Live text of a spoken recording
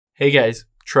Hey guys,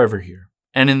 Trevor here.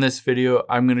 And in this video,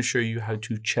 I'm going to show you how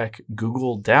to check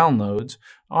Google downloads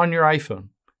on your iPhone.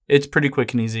 It's pretty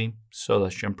quick and easy, so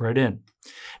let's jump right in.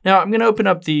 Now I'm going to open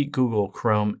up the Google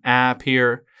Chrome app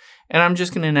here, and I'm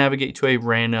just going to navigate to a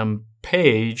random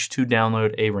page to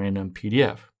download a random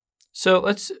PDF. So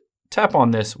let's tap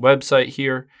on this website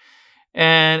here,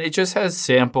 and it just has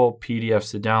sample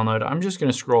PDFs to download. I'm just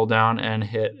going to scroll down and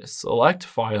hit select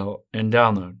file and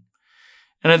download.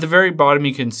 And at the very bottom,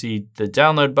 you can see the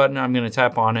download button. I'm going to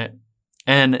tap on it.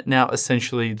 And now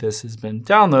essentially this has been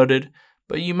downloaded,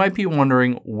 but you might be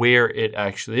wondering where it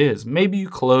actually is. Maybe you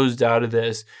closed out of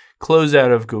this, closed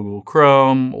out of Google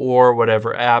Chrome or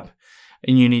whatever app,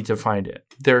 and you need to find it.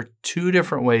 There are two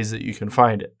different ways that you can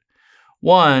find it.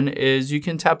 One is you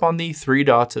can tap on the three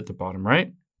dots at the bottom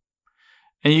right,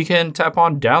 and you can tap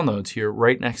on downloads here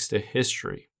right next to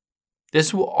history.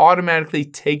 This will automatically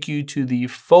take you to the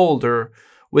folder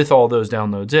with all those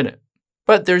downloads in it.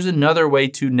 But there's another way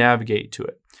to navigate to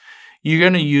it. You're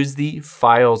going to use the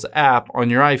Files app on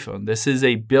your iPhone. This is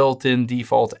a built-in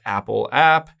default Apple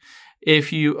app.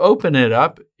 If you open it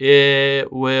up,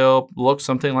 it will look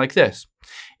something like this.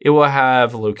 It will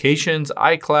have locations,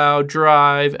 iCloud,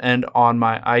 Drive, and On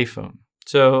My iPhone.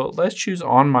 So let's choose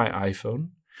On My iPhone.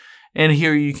 And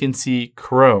here you can see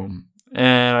Chrome.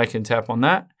 And I can tap on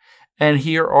that. And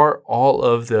here are all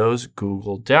of those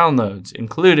Google downloads,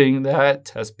 including that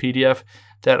test PDF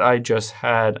that I just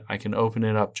had. I can open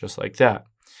it up just like that.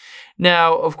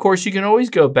 Now, of course, you can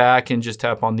always go back and just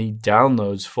tap on the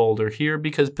downloads folder here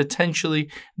because potentially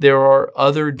there are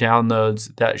other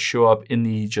downloads that show up in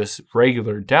the just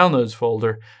regular downloads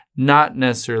folder, not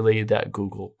necessarily that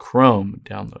Google Chrome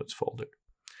downloads folder.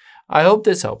 I hope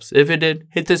this helps. If it did,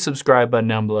 hit the subscribe button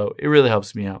down below. It really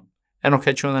helps me out. And I'll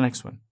catch you on the next one.